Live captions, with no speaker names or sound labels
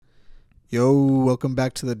Yo, welcome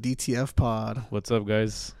back to the DTF pod. What's up,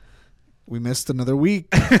 guys? We missed another week.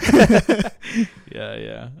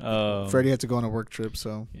 Yeah. Freddie had to go on a work trip,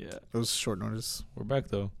 so Yeah, it was short notice. we're back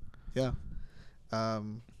though. Yeah.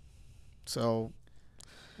 So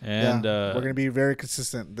And we're gonna be very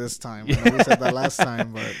consistent this time. I know we said that last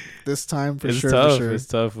time, but this time for it's sure. tough. For sure. It's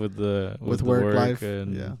tough with the work work life,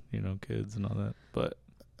 and yeah. kids and all that. But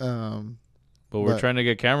But we're trying to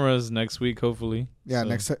get cameras next week, hopefully. Yeah,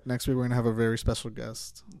 So. next week we're gonna have a very special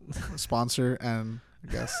guest, a sponsor and a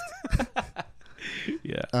guest.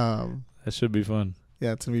 Yeah, That should be fun.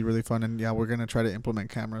 Yeah, it's gonna be really fun, and yeah, we're gonna try to implement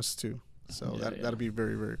cameras too. So Yeah. that'll be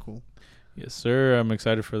very, very cool. Yes, sir. I'm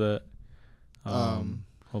excited for that.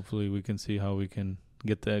 Hopefully we can see how we can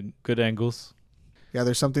get the good angles. Yeah,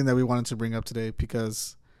 there's something that we wanted to bring up today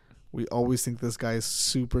because we always think this guy is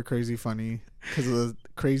super crazy funny because of the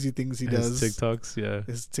crazy things he does. His TikToks, yeah.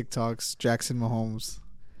 His TikToks, Jackson Mahomes.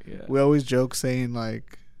 Yeah. We always joke saying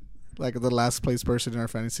like the last place person in our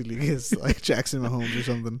fantasy league is like Jackson Mahomes or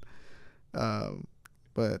something.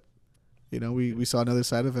 But we saw another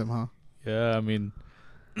side of him, huh? Yeah, I mean,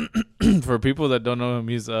 for people that don't know him,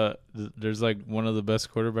 he's there's like one of the best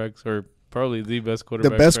quarterbacks, or probably the best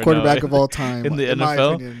quarterback. The best quarterback of all time in the in NFL. my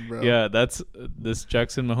opinion, bro. Yeah, that's this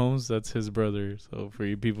Jackson Mahomes. That's his brother. So for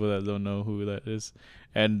you people that don't know who that is,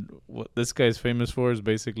 and what this guy's famous for is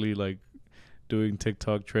basically like doing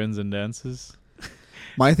TikTok trends and dances.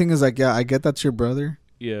 My thing is like, yeah, I get that's your brother.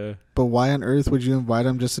 Yeah. But why on earth would you invite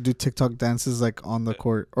him just to do TikTok dances like on the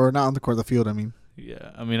court, or not on the court, the field? I mean.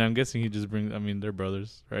 Yeah, I mean, I'm guessing he just brings. I mean, they're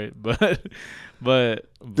brothers, right? But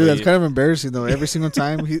dude, that's kind of embarrassing though. Every single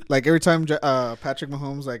time every time Patrick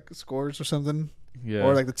Mahomes like scores or something, yeah,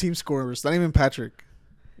 or like the team scores, not even Patrick.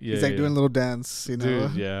 Yeah, he's like doing a little dance,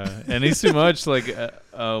 Dude, yeah, and he's too much. Like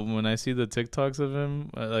when I see the TikToks of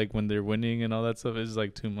him, like when they're winning and all that stuff, it's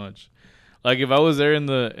like too much. Like if I was there in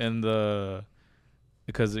the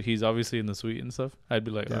because he's obviously in the suite and stuff, I'd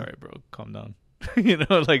be like, all right, bro, calm down.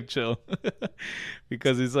 Like chill.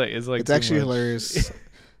 Because it's actually hilarious.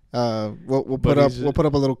 We'll put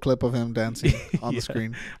up a little clip of him dancing on the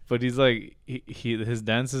screen. But he's like his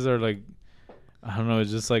dances are like, I don't know, it's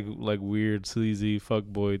just like weird sleazy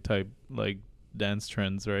fuckboy type like dance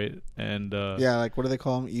trends, right? And like what do they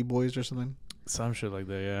call them, e-boys or something? Some shit like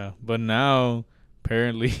that, yeah. But now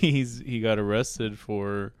apparently he got arrested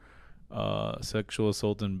for sexual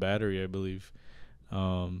assault and battery, I believe.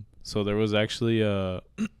 So there was actually a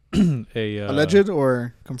alleged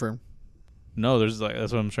or confirmed? No, there's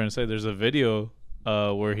that's what I'm trying to say. There's a video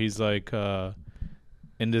where he's like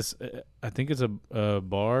in this. I think it's a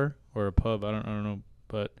bar or a pub. I don't know.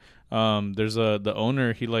 But there's the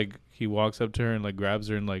owner. He walks up to her and like grabs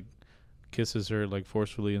her and like kisses her like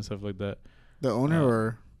forcefully and stuff like that. The owner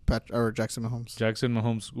or Jackson Mahomes? Jackson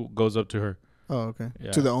Mahomes goes up to her. Oh, okay.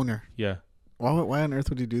 Yeah. To the owner. Yeah. Why on earth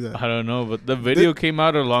would he do that? I don't know, but the video came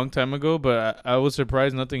out a long time ago, but I was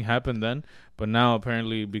surprised nothing happened then. But now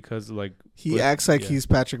apparently because like he acts like he's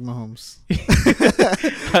Patrick Mahomes.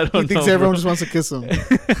 I don't know. He thinks everyone just wants to kiss him.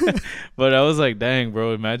 But I was like, dang,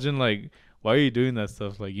 bro, imagine like, why are you doing that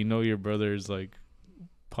stuff? Like, your brother is like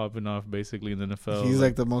popping off basically in the NFL. He's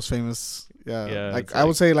like the most famous. Yeah. Like I like,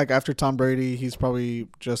 would say like after Tom Brady, he's probably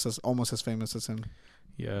just almost as famous as him.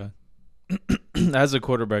 Yeah. As a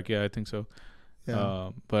quarterback, yeah, I think so. Yeah.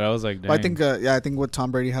 But I was like, dang. Well, I think what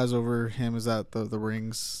Tom Brady has over him is that the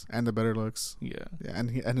rings and the better looks. Yeah. Yeah,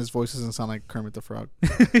 and his voice doesn't sound like Kermit the Frog.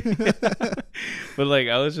 But like,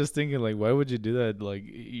 I was just thinking, like, why would you do that? Like,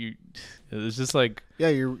 it's just like, yeah,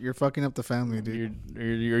 you're fucking up the family, dude.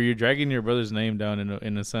 You're dragging your brother's name down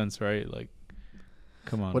in a sense, right? Like,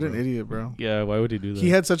 come on. What an idiot, bro. Yeah, why would he do that? He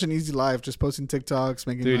had such an easy life, just posting TikToks,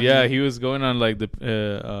 making money. Yeah, he was going on like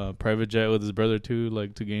the private jet with his brother too,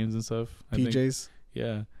 like to games and stuff. PJs.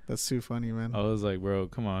 Yeah, that's too funny, man. I was like, bro,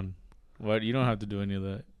 come on, what? You don't have to do any of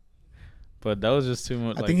that. But that was just too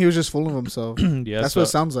much. I think he was just full of himself. Yeah, that's what it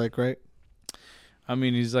sounds like, right? I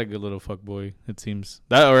mean, he's like a little fuckboy, it seems.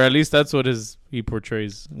 That, or at least that's what he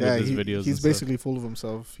portrays with his videos. He's basically full of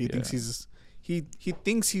himself. He thinks he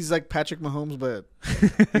thinks he's like Patrick Mahomes, but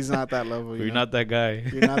he's not that level. You're not that guy.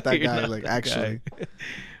 You're not that guy. Like actually,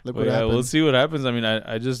 look what happens. We'll see what happens. I mean,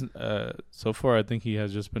 I just so far I think he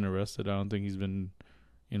has just been arrested. I don't think he's been,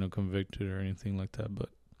 convicted or anything like that. But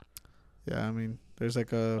yeah, I mean, there's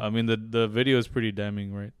like I mean, the video is pretty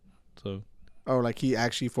damning, right? So. Oh, like he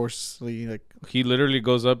actually forcefully like. He literally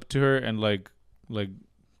goes up to her and like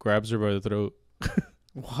grabs her by the throat.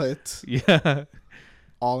 What? Yeah.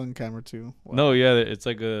 All in camera too. Wow. No, yeah, it's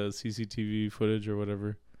like a CCTV footage or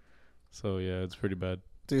whatever. So yeah, it's pretty bad.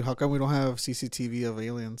 Dude, how come we don't have CCTV of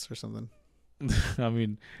aliens or something? I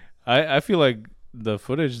mean, I feel like the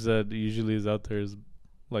footage that usually is out there is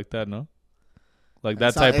like that, no? Like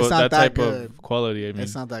that type of quality. I mean,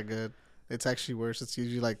 it's not that good. It's actually worse. It's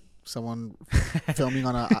usually like someone filming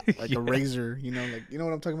on a like a razor. You know, like you know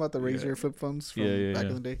what I'm talking about, the razor flip phones from back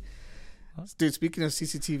in the day. Dude, speaking of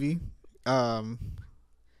CCTV,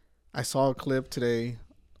 I saw a clip today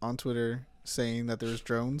on Twitter saying that there's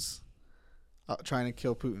drones trying to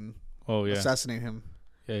kill Putin. Oh yeah, assassinate him.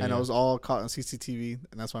 And I was all caught on CCTV,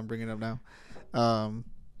 and that's why I'm bringing it up now.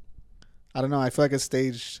 I don't know. I feel like it's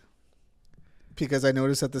staged because I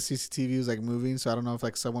noticed that the CCTV was like moving, so I don't know if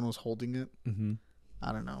like someone was holding it. Mm-hmm.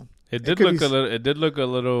 I don't know. It did look a little. It did look a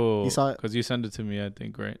little. You saw it because you sent it to me, I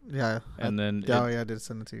think, right? Yeah. And then I did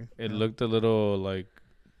send it to you. It looked a little like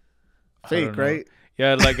fake, right?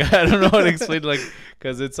 Yeah, like I don't know how to explain, like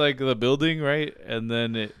because it's like the building, right? And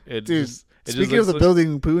then it dude. Just, it speaking of the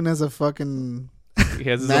building, Putin has a fucking. He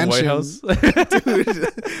has his own White House. Dude,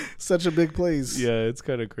 such a big place. Yeah, it's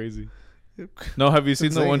kind of crazy. No, have you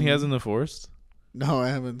seen the one he has in the forest? No, I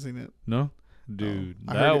haven't seen it. No? Dude,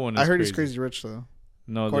 I crazy. heard he's crazy rich, though.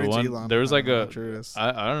 No, the one, there was like I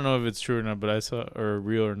don't know if it's true or not, but I saw, or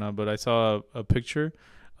real or not, but I saw a picture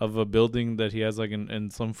of a building that he has like in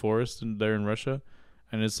some forest there in Russia.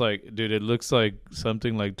 And it's like, dude, it looks like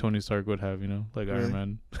something like Tony Stark would have, you know, like Iron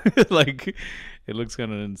Man. Like, it looks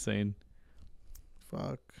kind of insane.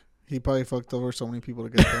 Fuck. He probably fucked over so many people to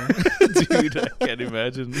get there. Dude, I can't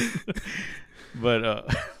imagine. But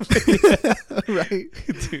right,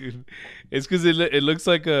 dude, it's because it looks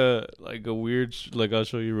like a weird like I'll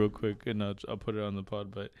show you real quick and I'll put it on the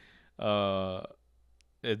pod. But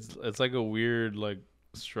it's like a weird like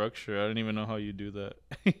structure. I don't even know how you do that.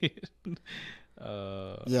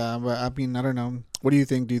 Yeah, but I mean, I don't know. What do you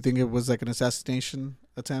think? Do you think it was like an assassination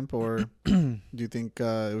attempt, or do you think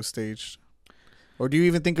it was staged? Or do you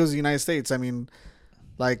even think it was the United States? I mean,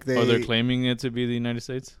 like they're claiming it to be the United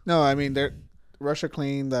States? No, I mean, Russia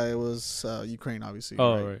claimed that it was Ukraine, obviously.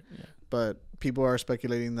 Oh, right. Yeah. But people are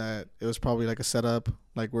speculating that it was probably like a setup,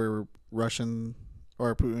 like where Russian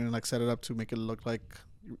or Putin like set it up to make it look like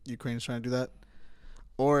Ukraine's trying to do that.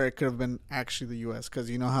 Or it could have been actually the U.S.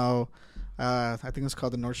 Because you know how I think it's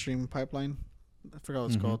called the Nord Stream pipeline. I forgot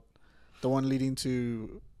what it's called. The one leading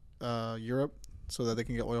to Europe so that they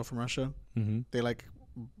can get oil from Russia. Mm-hmm. They like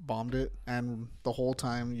bombed it, and the whole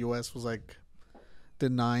time U.S. was like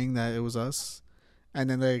denying that it was us. And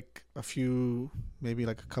then like maybe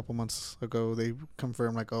like a couple months ago, they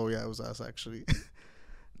confirmed like, oh yeah, it was us actually.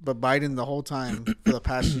 But Biden the whole time for the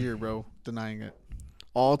past year, bro, denying it.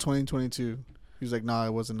 All 2022, he was like, nah,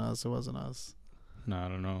 it wasn't us. It wasn't us. No, I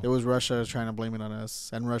don't know. It was Russia trying to blame it on us,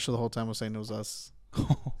 and Russia the whole time was saying it was us.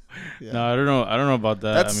 Yeah. No, I don't know. I don't know about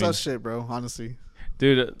that. That's such shit, bro. Honestly,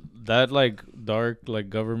 dude, that like dark like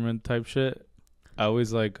government type shit. I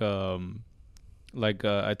always I told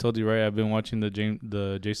you, right? I've been watching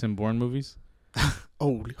the Jason Bourne movies.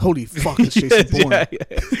 Holy fuck, it's Jason Bourne.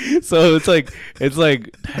 Yeah. So it's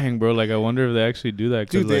like dang, bro. Like I wonder if they actually do that.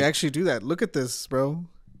 Dude, they actually do that. Look at this, bro.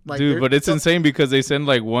 Like, dude, but it's insane because they send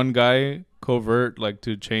like one guy covert like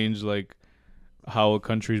to change like how a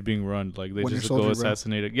country's being run. Like they just go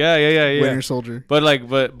assassinate it. Yeah. Winter Soldier. But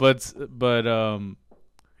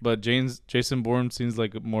Jason Bourne seems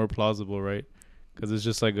like more plausible, right? Because it's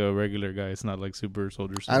just like a regular guy. It's not like super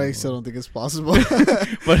soldier. I still don't think it's possible.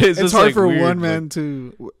 But it's just hard like for weird, one man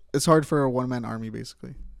to. It's hard for a one-man army,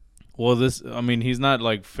 basically. Well, he's not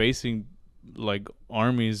like facing like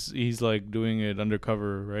armies. He's like doing it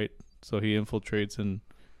undercover, right? So he infiltrates and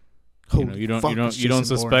you don't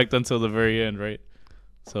suspect until the very end, right?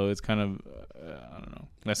 So it's kind of I don't know.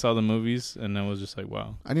 I saw the movies and I was just like,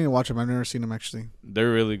 wow. I need to watch them. I've never seen them actually.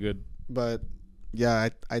 They're really good. But yeah,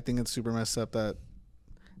 I think it's super messed up that,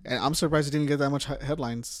 and I'm surprised it didn't get that much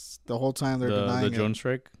headlines the whole time they're denying the drone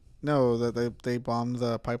strike. No, that they bombed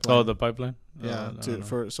the pipeline. Oh, the pipeline. Yeah,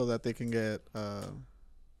 so that they can get I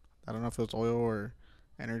don't know if it was oil or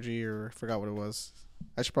energy or I forgot what it was.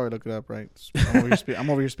 I should probably look it up, right? I'm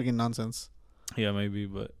over here speaking nonsense. Yeah, maybe,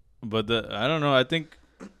 but I don't know. I think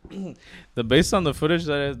based on the footage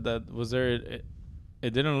that was there, it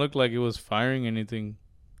didn't look like it was firing anything,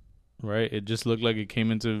 right? It just looked like it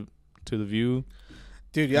came into the view.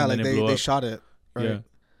 Dude, yeah, like they shot it, right? Yeah.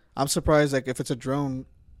 I'm surprised, like if it's a drone,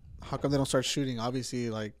 how come they don't start shooting? Obviously,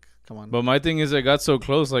 like come on. But my thing is, it got so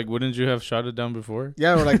close. Like, wouldn't you have shot it down before?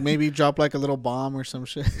 Yeah, or like maybe drop like a little bomb or some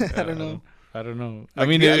shit. I don't know. Like, I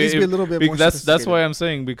mean, at least be a little bit more. That's why I'm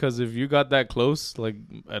saying, because if you got that close, like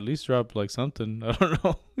at least drop like something. I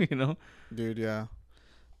don't know, Dude, yeah.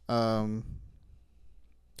 I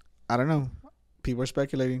don't know. People are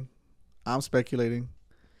speculating. I'm speculating.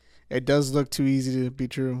 It does look too easy to be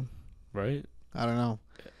true. Right? I don't know.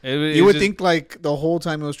 You would think like the whole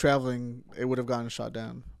time it was traveling, it would have gotten shot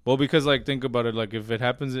down. Well, because like think about it, like if it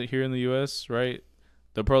happens here in the U.S., right?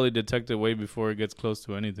 They'll probably detect it way before it gets close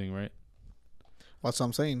to anything, right? That's what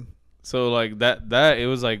I'm saying. So like that it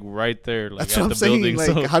was like right there, like That's at what the I'm saying. building. Like,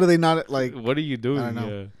 So how do they not like? what are you doing? I don't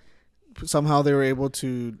know. Somehow they were able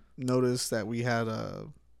to notice that we had a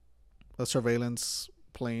surveillance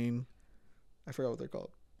plane. I forgot what they're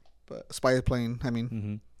called, but a spy plane. I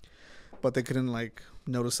mean, but they couldn't like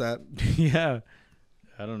notice that. Yeah,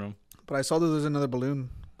 I don't know. But I saw that there's another balloon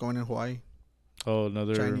going in Hawaii. Oh,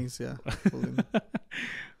 another Chinese, yeah. Balloon.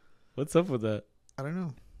 What's up with that? I don't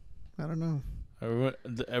know. Everyone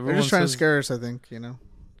They're just trying to scare us. I think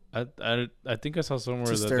I think I saw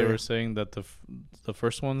somewhere that they were saying that the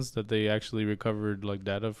first ones that they actually recovered like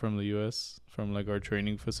data from the U.S. from like our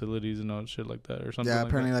training facilities and all shit like that or something. Yeah, like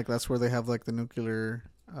apparently that. like that's where they have like the nuclear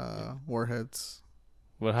warheads.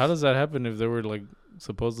 But how does that happen if there were like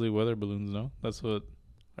supposedly weather balloons? No, that's what,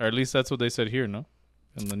 or at least that's what they said here. No,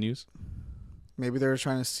 in the news. Maybe they were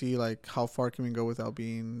trying to see like how far can we go without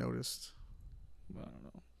being noticed.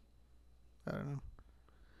 I don't know.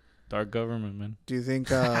 Dark government, man. Do you think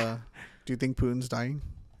Putin's dying?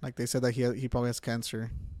 Like they said that he probably has cancer,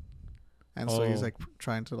 and so he's like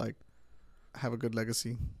trying to like have a good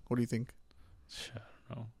legacy. What do you think?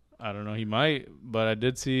 I don't know. He might, but I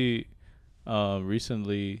did see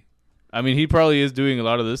recently. I mean, he probably is doing a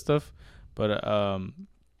lot of this stuff, but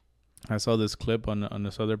I saw this clip on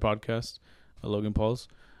this other podcast, Logan Paul's.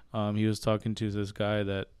 He was talking to this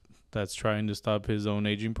guy that's trying to stop his own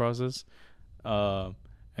aging process.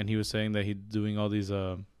 And he was saying that he's doing all these,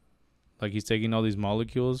 like he's taking all these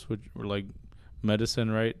molecules, which were like medicine,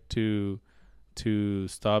 right, to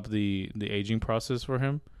stop the aging process for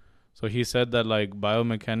him. So he said that like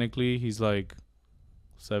biomechanically he's like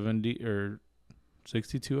 70 or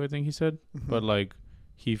 62, I think he said, but like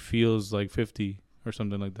he feels like 50 or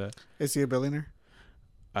something like that. Is he a billionaire?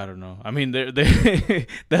 I don't know. I mean, they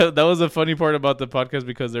that was a funny part about the podcast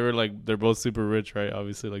because they were like they're both super rich, right?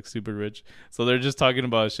 Obviously, like super rich. So they're just talking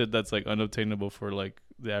about shit that's like unobtainable for like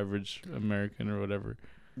the average American or whatever.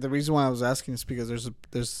 The reason why I was asking is because there's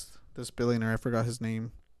this billionaire, I forgot his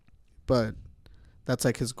name, but that's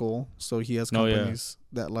like his goal. So he has companies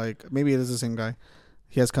that like maybe it is the same guy.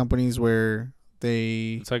 He has companies where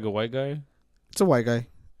it's like a white guy. It's a white guy.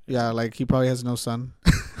 Yeah, like he probably has no son.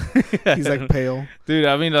 He's like pale, dude.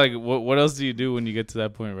 I mean, like, what else do you do when you get to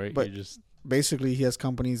that point, right? But basically, he has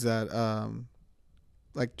companies that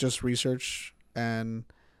like just research and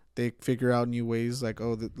they figure out new ways. Like,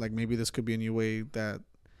 like maybe this could be a new way that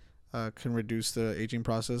can reduce the aging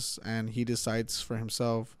process. And he decides for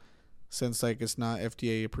himself, since like it's not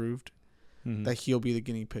FDA approved, that he'll be the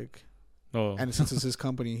guinea pig. Oh, and since it's his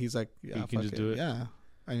company, he's like, yeah, he can just do it. Yeah,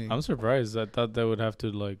 I mean, I'm surprised. I thought that would have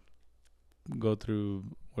to like go through.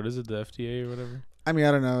 What is it, the FDA or whatever? I mean,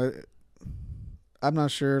 I don't know. I'm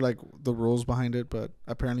not sure like the rules behind it, but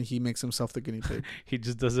apparently he makes himself the guinea pig. He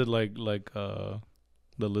just does it like the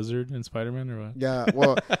lizard in Spider-Man or what? Yeah,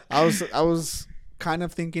 well, I was kind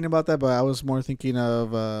of thinking about that, but I was more thinking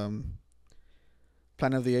of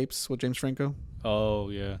Planet of the Apes with James Franco.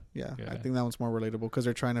 Oh yeah. I think that one's more relatable because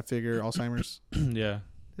they're trying to figure Alzheimer's. Yeah.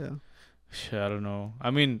 I don't know. I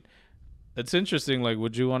mean, it's interesting. Like,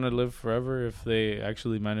 would you want to live forever if they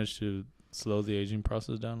actually managed to slow the aging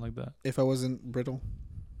process down like that? If I wasn't brittle,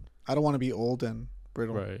 I don't want to be old and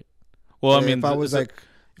brittle. Right. Well, I mean, if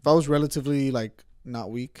I was relatively like not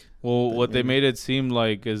weak. Well, what they made it seem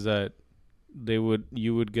like is that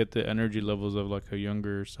you would get the energy levels of like a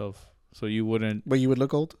younger self, so you wouldn't. But you would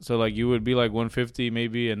look old. So like you would be like 150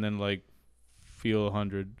 maybe, and then like feel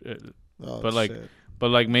 100. But like. Shit. But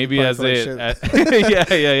like maybe as they,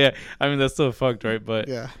 yeah. I mean that's still fucked, right? But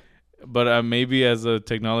yeah. But maybe as the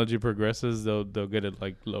technology progresses, they'll get it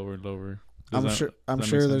like lower and lower. I'm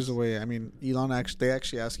sure there's a way. I mean, they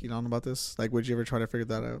actually asked Elon about this. Like, would you ever try to figure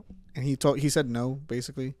that out? And he said no,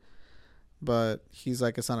 basically. But he's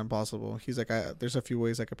like, it's not impossible. He's like, there's a few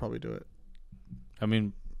ways I could probably do it. I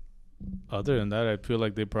mean, other than that, I feel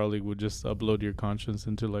like they probably would just upload your conscience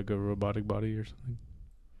into like a robotic body or something.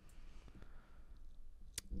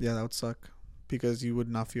 Yeah, that would suck because you would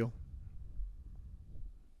not feel.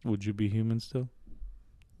 Would you be human still?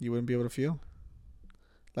 You wouldn't be able to feel.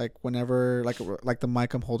 Like whenever, like the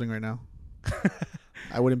mic I'm holding right now,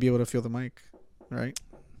 I wouldn't be able to feel the mic, right?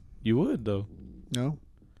 You would though. No.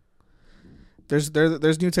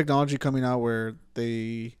 There's new technology coming out where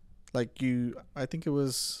they I think it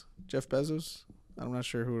was Jeff Bezos. I'm not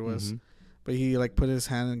sure who it was, but he like put his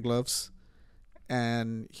hand in gloves.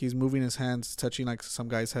 and he's moving his hands, touching like some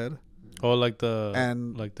guy's head. Oh,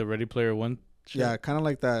 And the Ready Player One. Shit? Yeah, kind of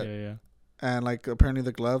like that. Yeah. And like apparently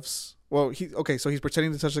the gloves. Well, so he's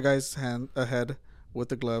pretending to touch the guy's head with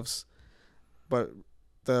the gloves, but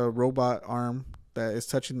the robot arm that is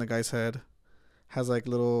touching the guy's head has like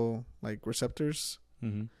little like receptors.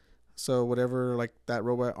 Mm-hmm. So whatever like that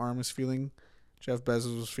robot arm is feeling, Jeff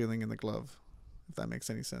Bezos was feeling in the glove. If that makes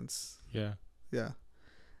any sense. Yeah. Yeah.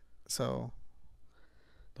 So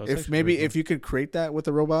That's if you could create that with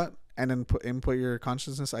a robot and then input your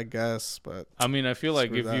consciousness, I guess. But I mean, I feel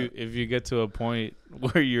like if you get to a point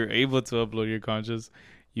where you're able to upload your conscious,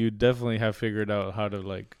 you definitely have figured out how to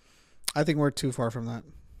like. I think we're too far from that.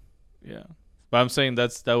 Yeah, but I'm saying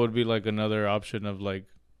that would be like another option of like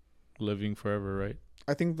living forever, right?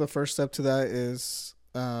 I think the first step to that is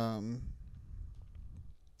what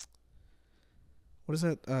is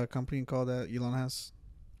that company called that Elon has?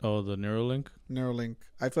 Oh, the Neuralink. Neuralink.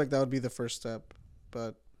 I feel like that would be the first step,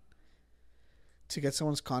 but to get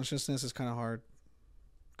someone's consciousness is kind of hard.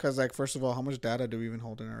 Because, like, first of all, how much data do we even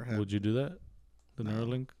hold in our head? Would you do that? The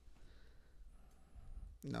Neuralink?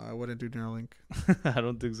 No, I wouldn't do Neuralink. I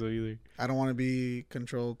don't think so either. I don't want to be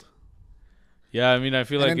controlled. Yeah, I mean, I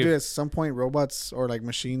feel like at some point, robots or like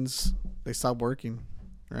machines, they stop working,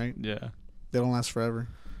 right? Yeah. They don't last forever.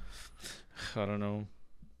 I don't know.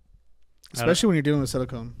 Especially when you're dealing with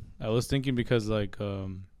silicone. I was thinking because like I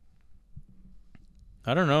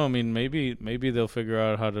don't know. I mean, maybe they'll figure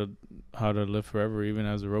out how to live forever even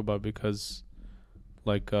as a robot because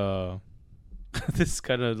like this is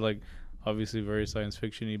kind of like obviously very science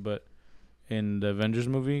fiction-y, but in the Avengers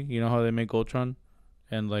movie, you know how they make Ultron,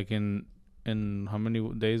 and like in how many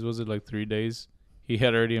days was it? Like 3 days. He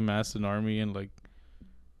had already amassed an army, and like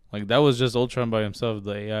that was just Ultron by himself,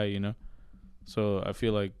 the AI, you know. So I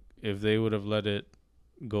feel like if they would have let it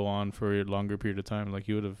go on for a longer period of time, like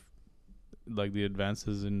he would have, like the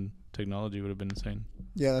advances in technology would have been insane.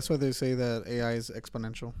 Yeah, that's why they say that AI is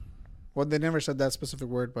exponential. Well, they never said that specific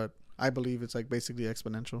word, but I believe it's like basically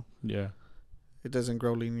exponential. Yeah. It doesn't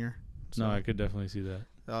grow linear. So, no, I could definitely see that.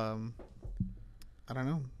 I don't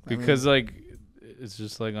know. Because like it's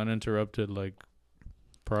just like uninterrupted like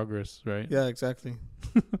progress, right? Yeah, exactly.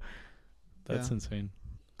 That's insane.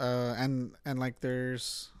 And like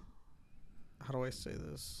there's, how do I say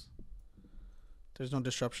this? There's no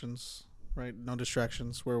disruptions, right? No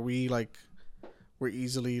distractions where we're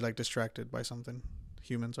easily like distracted by something.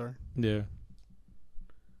 Humans are. Yeah.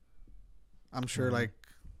 I'm sure like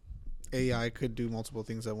AI could do multiple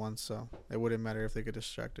things at once, so it wouldn't matter if they get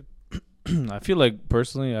distracted. I feel like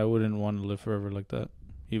personally I wouldn't want to live forever like that,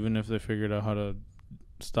 even if they figured out how to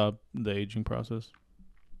stop the aging process.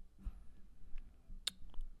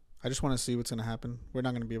 I just want to see what's going to happen. We're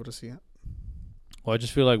not going to be able to see it. Well, I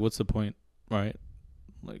just feel like what's the point, right?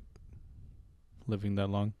 Like living that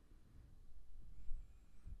long.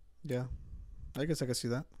 Yeah. I guess I could see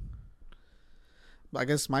that. But I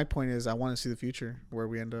guess my point is I want to see the future where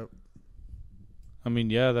we end up. I mean,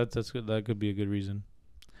 yeah, that's good. That could be a good reason.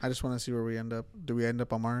 I just want to see where we end up. Do we end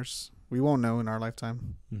up on Mars? We won't know in our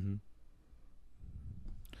lifetime. Mm-hmm.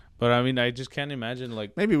 But I mean, I just can't imagine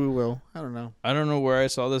like maybe we will. I don't know. I don't know where I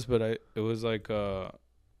saw this, but it was like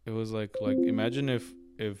imagine if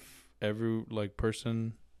every like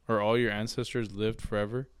person or all your ancestors lived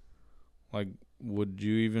forever, like would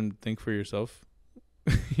you even think for yourself?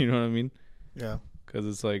 You know what I mean? Yeah. Because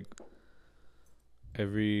it's like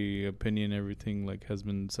every opinion, everything like has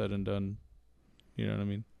been said and done. You know what I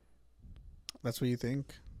mean? That's what you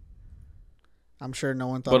think. I'm sure no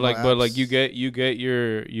one thought. But like you get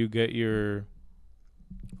your,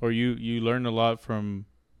 or you learn a lot from,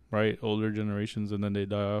 right, older generations, and then they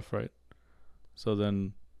die off, right? So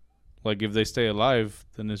then, like if they stay alive,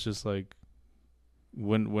 then it's just like,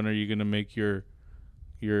 when are you gonna make your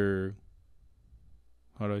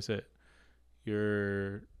how do I say it?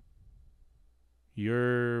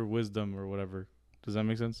 Your wisdom or whatever. Does that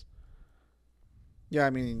make sense? Yeah, I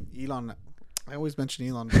mean Elon. I always mention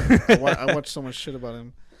Elon. But I watch so much shit about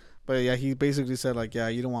him. But yeah, he basically said like, yeah,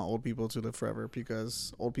 you don't want old people to live forever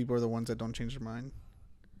because old people are the ones that don't change their mind.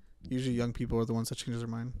 Usually young people are the ones that change their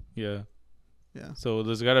mind. Yeah. Yeah. So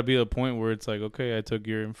there's got to be a point where it's like, okay, I took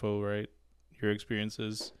your info, right? Your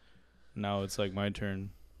experiences. Now it's like my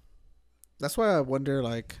turn. That's why I wonder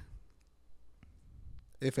like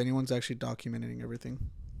if anyone's actually documenting everything.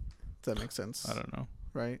 If that makes sense. I don't know.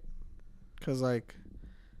 Right? Because like,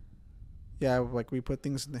 yeah, like we put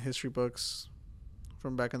things in the history books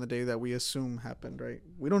from back in the day that we assume happened, right?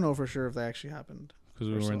 We don't know for sure if they actually happened. Because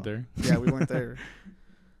we weren't there. Yeah, we weren't there.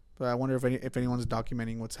 But I wonder if anyone's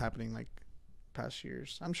documenting what's happening like past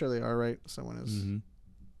years. I'm sure they are, right? Someone is. Mm-hmm.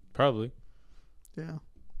 Probably. Yeah.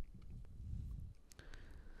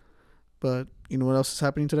 But you know what else is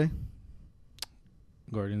happening today?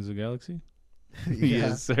 Guardians of the Galaxy. Yeah.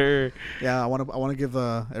 Yes, sir. Yeah, I want to give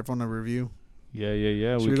everyone a review.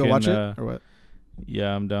 Yeah. Should we go watch it or what?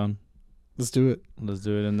 Yeah, I'm down. Let's do it. Let's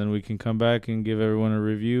do it, and then we can come back and give everyone a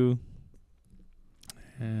review.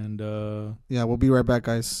 And yeah, we'll be right back,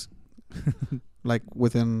 guys. Like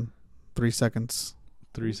within 3 seconds.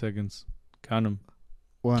 3 seconds. Count them.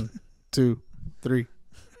 1, 2, 3.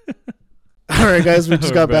 All right, guys, we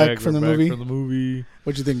just got back from the movie.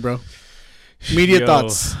 What'd you think, bro? Immediate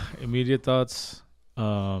thoughts. 10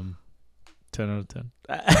 out of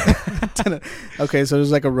 10. Okay, so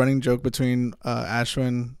there's like a running joke between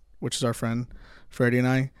Ashwin, which is our friend, Freddie, and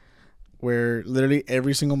I, where literally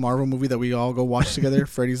every single Marvel movie that we all go watch together,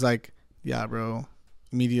 Freddie's like, yeah, bro,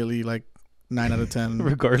 immediately like 9 out of 10.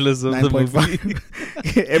 Regardless of the movie.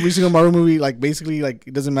 Every single Marvel movie, like basically, like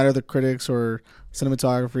it doesn't matter the critics or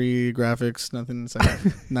cinematography, graphics, nothing. It's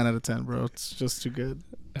like 9 out of 10, bro. It's just too good.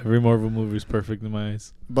 Every Marvel movie is perfect in my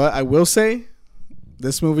eyes. But I will say,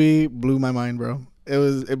 this movie blew my mind, bro.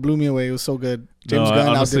 It blew me away. It was so good. James Gunn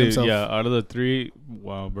honestly, outdid himself. Yeah, out of the 3,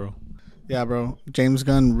 wow, bro. Yeah, bro. James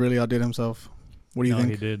Gunn really outdid himself. What do you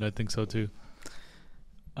think? He did. I think so too.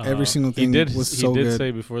 Every single thing was so good. He did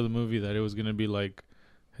say before the movie that it was gonna be like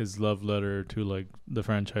his love letter to like the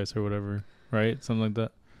franchise or whatever, right? Something like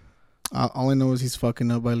that. All I know is he's fucking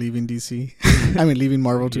up by leaving DC. I mean, leaving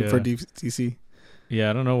Marvel for DC. Yeah,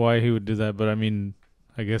 I don't know why he would do that, but I mean,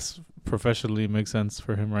 I guess professionally it makes sense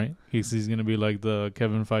for him, right? He's gonna be like the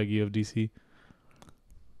Kevin Feige of DC.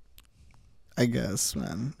 I guess,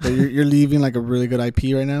 man. But you're leaving like a really good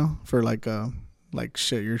IP right now for like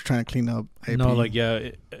shit. You're trying to clean up IP. No, like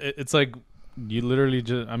it's like you literally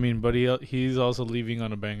just. I mean, but he's also leaving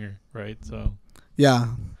on a banger, right? So yeah,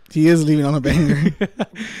 he is leaving on a banger.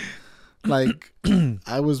 Like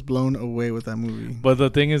I was blown away with that movie. But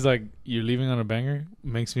the thing is, like, you're leaving on a banger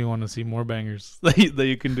makes me want to see more bangers that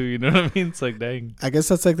you can do. You know what I mean? It's like, dang. I guess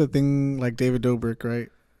that's like the thing, like David Dobrik, right?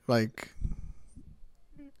 Like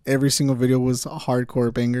every single video was a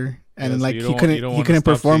hardcore banger, and then like he couldn't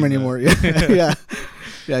perform anymore. Yeah,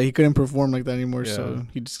 he couldn't perform like that anymore, so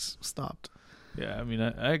he just stopped. Yeah, I mean,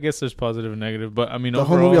 I guess there's positive and negative, but I mean, the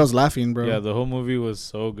whole movie I was laughing, bro. Yeah, the whole movie was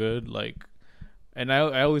so good, like. And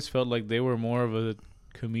I always felt like they were more of a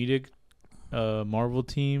comedic Marvel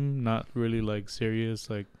team, not really like serious.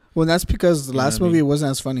 Like, well, that's because the last movie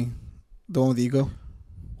wasn't as funny. The one with Ego.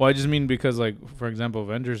 Well, I just mean because, like, for example,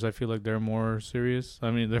 Avengers, I feel like they're more serious.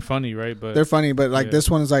 I mean, they're funny, right? But they're funny, but like this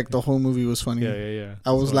one is like the whole movie was funny. Yeah.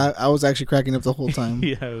 I was actually cracking up the whole time.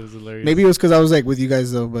 Yeah, it was hilarious. Maybe it was because I was like with you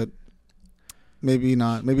guys though, but maybe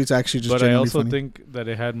not. Maybe it's actually just. But I also think that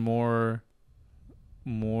it had more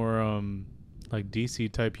like DC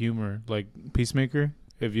type humor, like Peacemaker.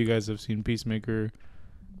 If you guys have seen Peacemaker,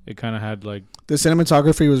 it kind of had like the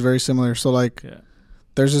cinematography was very similar. So like,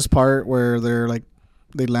 there's this part where they're like,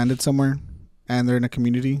 they landed somewhere, and they're in a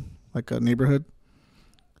community, like a neighborhood.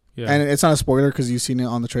 Yeah, and it's not a spoiler because you've seen it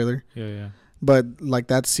on the trailer. Yeah. But like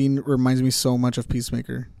that scene reminds me so much of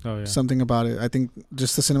Peacemaker. Oh yeah. Something about it. I think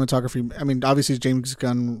just the cinematography. I mean, obviously James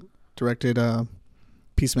Gunn directed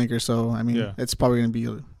Peacemaker, so I mean, it's probably gonna be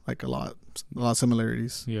like a lot of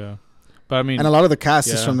similarities. Yeah, but I mean, and a lot of the cast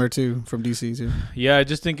is from there too, from DC too. Yeah, I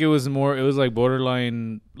just think it was like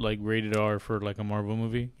borderline like rated R for like a Marvel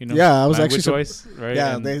movie. You know? Yeah, I was actually right.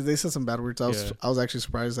 Yeah, they said some bad words. I was actually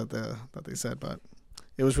surprised that they said, but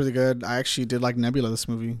it was really good. I actually did like Nebula this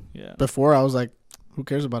movie. Yeah. Before I was like, who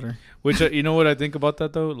cares about her? Which you know what I think about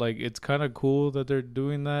that though? Like it's kind of cool that they're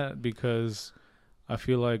doing that because I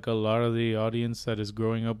feel like a lot of the audience that is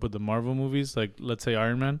growing up with the Marvel movies, like let's say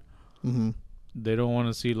Iron Man. Mm-hmm. They don't want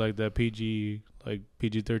to see like that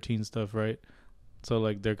PG-13 stuff, right? So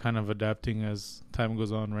like they're kind of adapting as time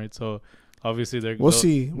goes on, right? So obviously we'll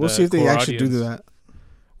see if they actually do that.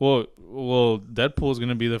 Well, Deadpool is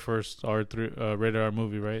gonna be the first rated R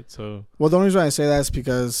movie, right? So the only reason I say that is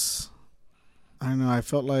because I don't know. I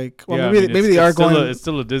felt like maybe they are going. It's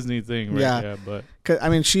still a Disney thing, right? Yeah, but I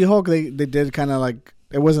mean, She-Hulk they did kind of like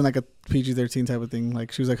it wasn't like a PG-13 type of thing.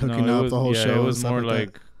 Like she was like hooking up the whole show. It was more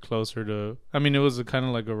like closer to. I mean, it was kind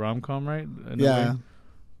of like a rom-com, right? Yeah.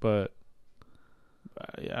 But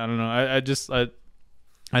I don't know.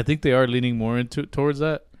 I think they are leaning more towards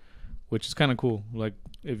that, which is kind of cool. Like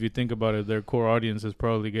if you think about it, their core audience is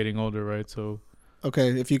probably getting older, right? So.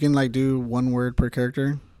 Okay, if you can like do one word per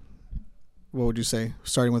character, what would you say?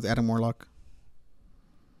 Starting with Adam Warlock.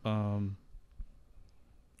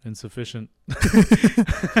 Insufficient.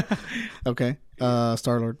 Okay.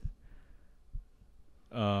 Star-Lord.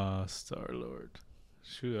 Star Lord.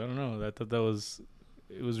 Shoot, I don't know. I thought that was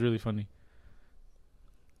it was really funny.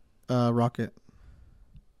 Rocket.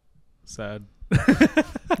 Sad.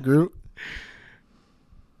 Groot.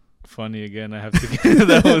 Funny again. I have to get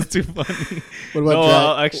that was too funny. What about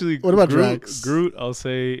I'll actually what about Groot, Drax? Groot, I'll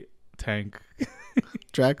say Tank.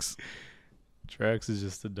 Drax. Drax is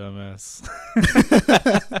just a dumbass.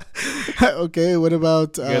 Okay, what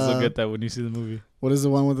about You guys will get that when you see the movie. what is the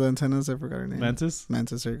one with the antennas? I forgot her name. Mantis?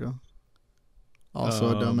 Mantis, there you go. Also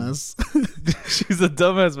a dumbass. She's a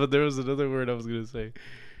dumbass, but there was another word I was gonna say.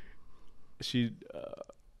 She,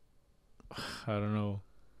 I don't know.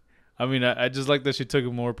 I mean, I just like that she took a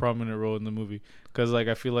more prominent role in the movie because, like,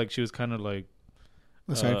 I feel like she was kind of like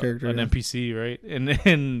A side character. an yeah. NPC, right?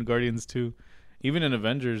 In Guardians 2, even in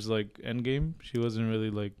Avengers, like Endgame, she wasn't really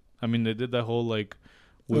like. I mean, they did that whole like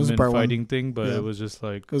was women part fighting one. thing, but Yeah. it was just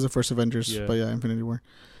like It was the first Avengers, Yeah. but yeah, Infinity War.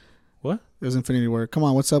 What? It was Infinity War. Come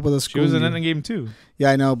on, what's up with us? she was in Endgame too. Yeah,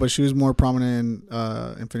 I know, but she was more prominent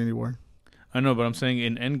in Infinity War. I know, but I'm saying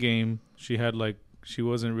in Endgame, she had like she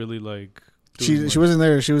wasn't really like. She wasn't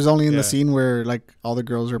there. She was only in Yeah. the scene where like all the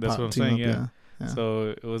girls are That's what I'm teaming saying, up. yeah. Yeah. So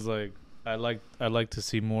it was like I like to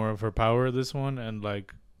see more of her power this one and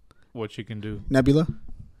like what she can do. Nebula.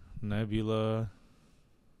 Nebula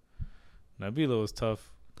was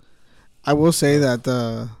tough. I will say that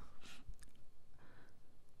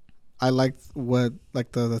I liked what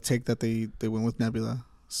like the take that they went with Nebula.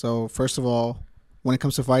 So first of all, when it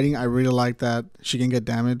comes to fighting, I really like that she can get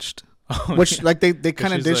damaged. Which yeah. like they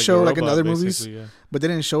kind of She's did like show a like in robot, other movies, basically, yeah. but they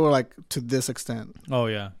didn't show her like to this extent. Oh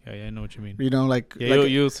yeah, I know what you mean. You know, like, Yeah, like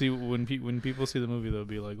you'll see when people see the movie, they'll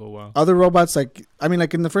be like, oh wow. other robots. Like I mean,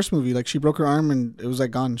 like in the first movie, like she broke her arm and it was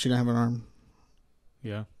like gone. She didn't have an arm.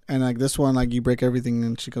 Yeah. And like this one, like you break everything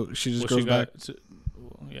and she just grows back.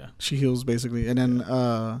 Yeah. She heals basically. And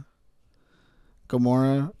then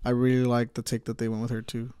Gamora, I really like the take that they went with her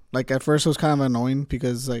too. Like at first it was kind of annoying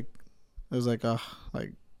because like it was like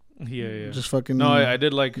like Yeah. just fucking. No, I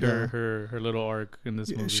did like yeah. her little arc in this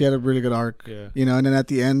movie. She had a really good arc. Yeah. You know, and then at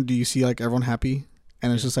the end, do you see like everyone happy?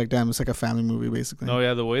 And it's just like, damn, it's like a family movie basically. No,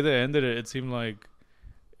 yeah, the way they ended it, it seemed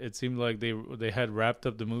like they had wrapped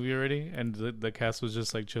up the movie already, and the cast was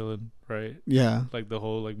just like chilling, right? Yeah. Like the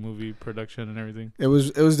whole like movie production and everything. It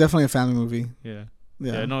was definitely a family movie. Yeah.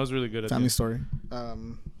 Yeah. Yeah, no, it was really good. Family story.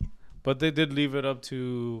 But they did leave it up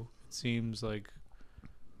to. It seems like.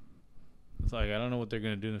 It's like I don't know what they're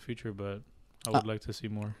gonna do in the future, but I would like to see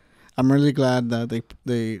more. I'm really glad that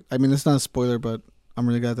they. I mean, it's not a spoiler, but I'm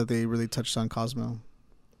really glad that they really touched on Cosmo.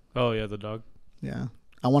 Oh yeah, the dog. Yeah,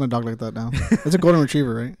 I want a dog like that now. It's a golden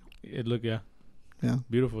retriever, right? Yeah. Yeah.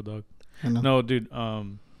 Beautiful dog. I know. No, dude. I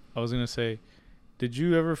was gonna say, did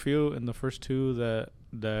you ever feel in the first two that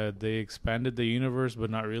they expanded the universe, but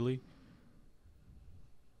not really?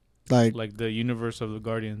 Like the universe of the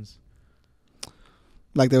Guardians.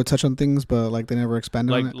 Like they would touch on things, but like they never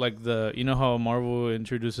expanded on it. Like the you know how Marvel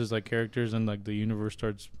introduces like characters and like the universe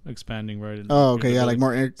starts expanding, right? And Oh, okay, yeah, like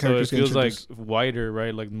more so characters. it feels like wider,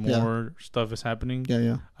 right? Like more stuff is happening.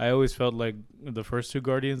 Yeah. I always felt like the first two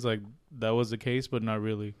Guardians, like that was the case, but not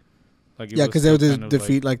really. Like yeah, because they would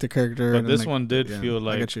defeat like the character. But this like, one did yeah, feel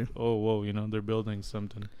like, I get you. oh whoa, they're building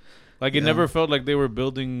something. Like it never felt like they were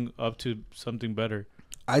building up to something better.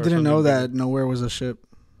 I didn't know that Nowhere was a ship.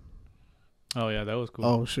 Oh yeah, that was cool.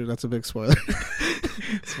 Oh shoot, that's a big spoiler.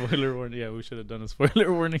 Spoiler warning. Yeah, we should have done a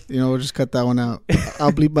spoiler warning. We'll just cut that one out.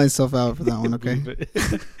 I'll bleep myself out for that one, okay?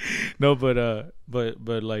 No, but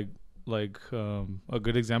like a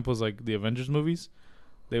good example is like the Avengers movies.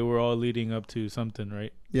 They were all leading up to something,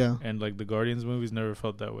 right? Yeah. And like the Guardians movies never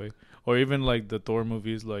felt that way. Or even like the Thor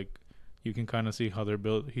movies, like you can kind of see how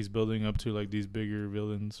he's building up to like these bigger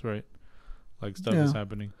villains, right? Like stuff is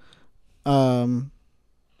happening.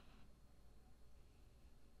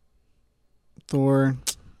 Thor,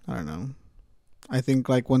 I don't know. I think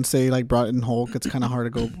like once they like brought in Hulk, it's kind of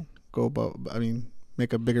hard to go about. I mean,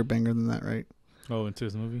 make a bigger banger than that, right? Oh, into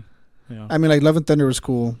his movie. Yeah. I mean, like Love and Thunder was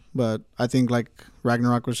cool, but I think like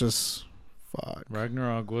Ragnarok was just fuck.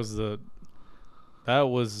 Ragnarok was that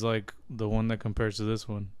was like the one that compares to this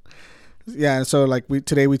one. Yeah. So like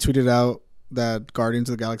today we tweeted out that Guardians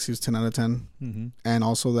of the Galaxy is 10 out of 10, and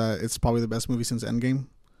also that it's probably the best movie since Endgame.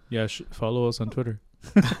 Yeah. Follow us on Twitter.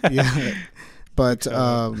 Yeah. But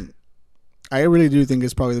I really do think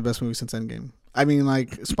it's probably the best movie since Endgame. I mean,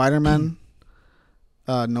 like Spider-Man,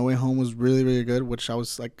 No Way Home was really, really good. Which I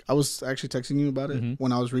was actually texting you about it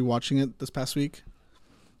when I was rewatching it this past week,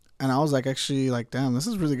 and I was like, actually, like, damn, this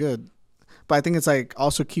is really good. But I think it's like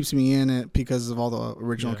also keeps me in it because of all the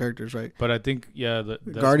original characters, right? But I think that's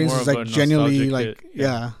Guardians more is of like a genuinely nostalgic like hit.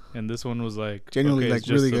 yeah, and this one was like genuinely okay, like it's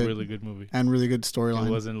just really a good, really good movie and really good storyline.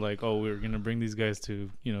 It wasn't like, oh, we're gonna bring these guys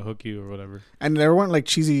to hook you or whatever. And there weren't like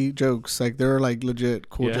cheesy jokes. Like there were like legit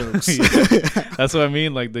cool jokes. That's what I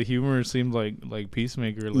mean. Like the humor seemed like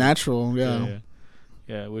Peacemaker, like, natural.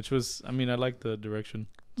 Yeah. Which was, I mean, I like the direction.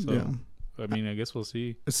 So yeah. I mean, I guess we'll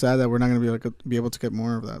see. It's sad that we're not gonna be able to get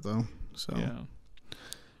more of that though. So yeah.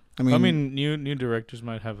 I mean, new directors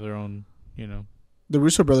might have their own. The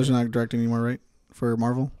Russo brothers are not directing anymore, right? For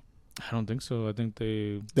Marvel. I don't think so. I think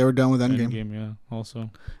they were done with Endgame. Yeah.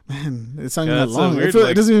 Also, man, it's not even that long. Weird,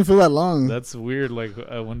 it doesn't even feel that long. That's weird. Like,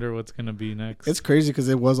 I wonder what's gonna be next. It's crazy because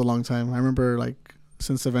it was a long time. I remember like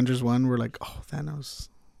since Avengers 1, we're like, oh, Thanos.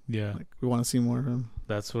 Yeah. Like, we want to see more of him.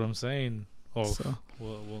 That's what I'm saying. Oh, so.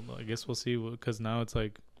 well, I guess we'll see because now it's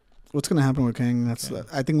like, what's gonna happen with Kang?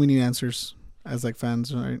 I think we need answers as like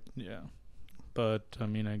fans, right? Yeah. But I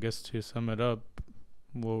mean, I guess to sum it up,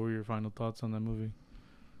 what were your final thoughts on that movie?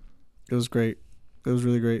 It was great. It was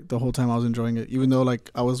really great. The whole time I was enjoying it, even though like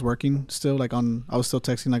I was working still, I was still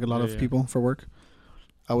texting like a lot of people for work.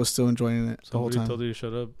 I was still enjoying it the whole time. Somebody told you to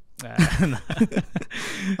shut up.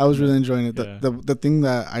 I was really enjoying it. Yeah. The thing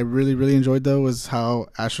that I really, really enjoyed though was how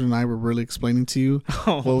Ashton and I were really explaining to you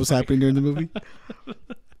what was happening during the movie.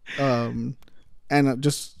 And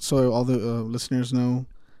just so all the listeners know,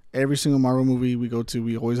 every single Marvel movie we go to,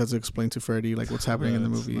 we always have to explain to Freddie like what's happening in the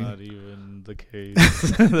movie. That's not even the case.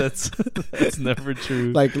 that's never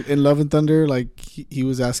true. Like in Love and Thunder, like he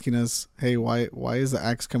was asking us, "Hey, why is the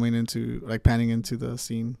axe coming into like panning into the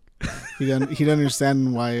scene?" He didn't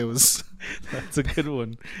understand why it was. That's a good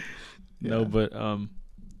one. Yeah. No, but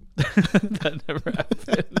that never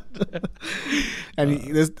happened.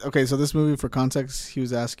 And so this movie, for context, he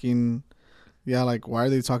was asking, yeah, like why are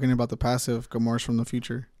they talking about the passive Gamora's from the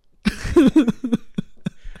future?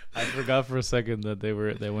 I forgot for a second that they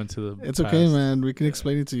went to the. It's past. Okay, man. We can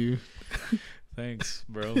explain it to you. Thanks,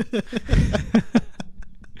 bro.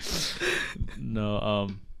 No,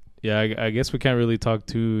 yeah, I guess we can't really talk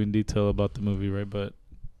too in detail about the movie, right? But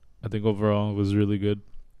I think overall it was really good.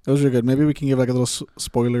 It was really good. Maybe we can give like a little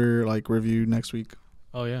spoiler like review next week.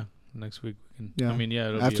 Oh yeah, next week we can. Yeah, I mean, yeah,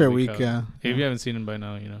 it'll after be a week, yeah. If you haven't seen it by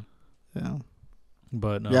now, Yeah.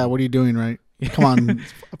 But yeah, what are you doing, right? Come on,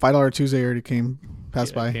 $5 Tuesday already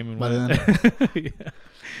passed by then.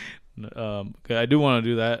 I do want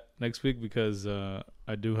to do that next week because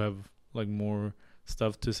I do have like more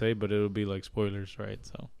stuff to say, but it'll be like spoilers, right?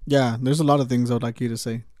 So yeah, there's a lot of things I would like you to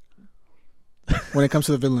say when it comes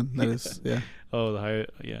to the villain. That is, yeah. Oh, the high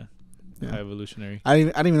evolutionary. I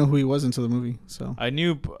didn't even know who he was until the movie. So I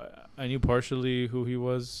knew partially who he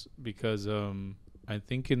was because I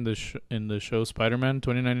think in the show Spider-Man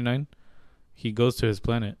 2099, he goes to his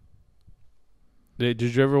planet. Did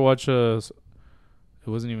you ever watch it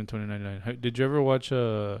wasn't even 2099. Did you ever watch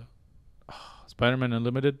Spider-Man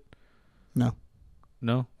Unlimited?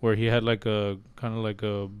 No, where he had like a kind of like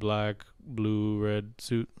a black, blue, red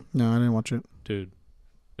suit. No, I didn't watch it. Dude,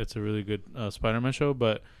 it's a really good Spider-Man show,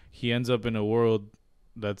 but he ends up in a world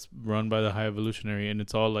that's run by the High Evolutionary, and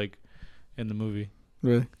it's all like in the movie.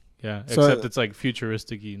 Really? Yeah, so, except it's like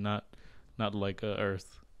futuristic-y, not like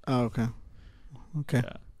Earth. Oh, okay. Okay.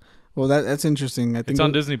 Yeah. Well, that's interesting. I think it's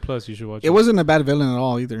on Disney Plus. You should watch it. It wasn't a bad villain at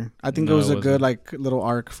all either. I think it was a wasn't. good like little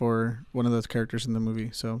arc for one of those characters in the movie.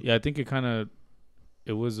 So yeah, I think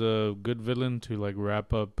it was a good villain to like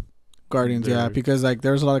wrap up Guardians. Yeah, because like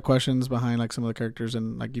there's a lot of questions behind like some of the characters,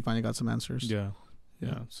 and like you finally got some answers. Yeah.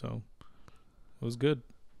 So it was good.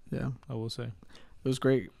 Yeah, I will say it was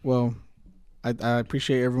great. Well, I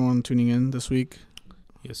appreciate everyone tuning in this week.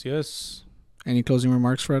 Yes. Any closing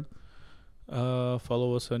remarks, Fred?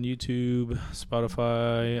 Follow us on YouTube,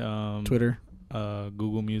 Spotify, Twitter,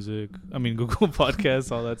 Google Music. I mean Google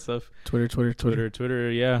Podcasts, all that stuff.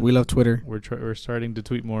 Twitter. Yeah, we love Twitter. We're starting to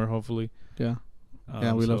tweet more, hopefully. Yeah,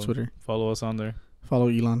 we love Twitter. Follow us on there. Follow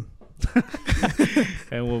Elon.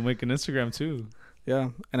 And we'll make an Instagram too. Yeah,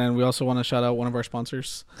 and then we also want to shout out one of our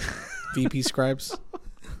sponsors, VP Scribes.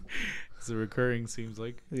 It's a recurring, seems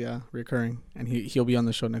like. Yeah, recurring, and he'll be on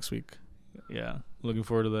the show next week. Yeah, looking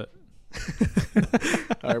forward to that.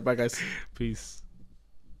 All right, bye guys. Peace.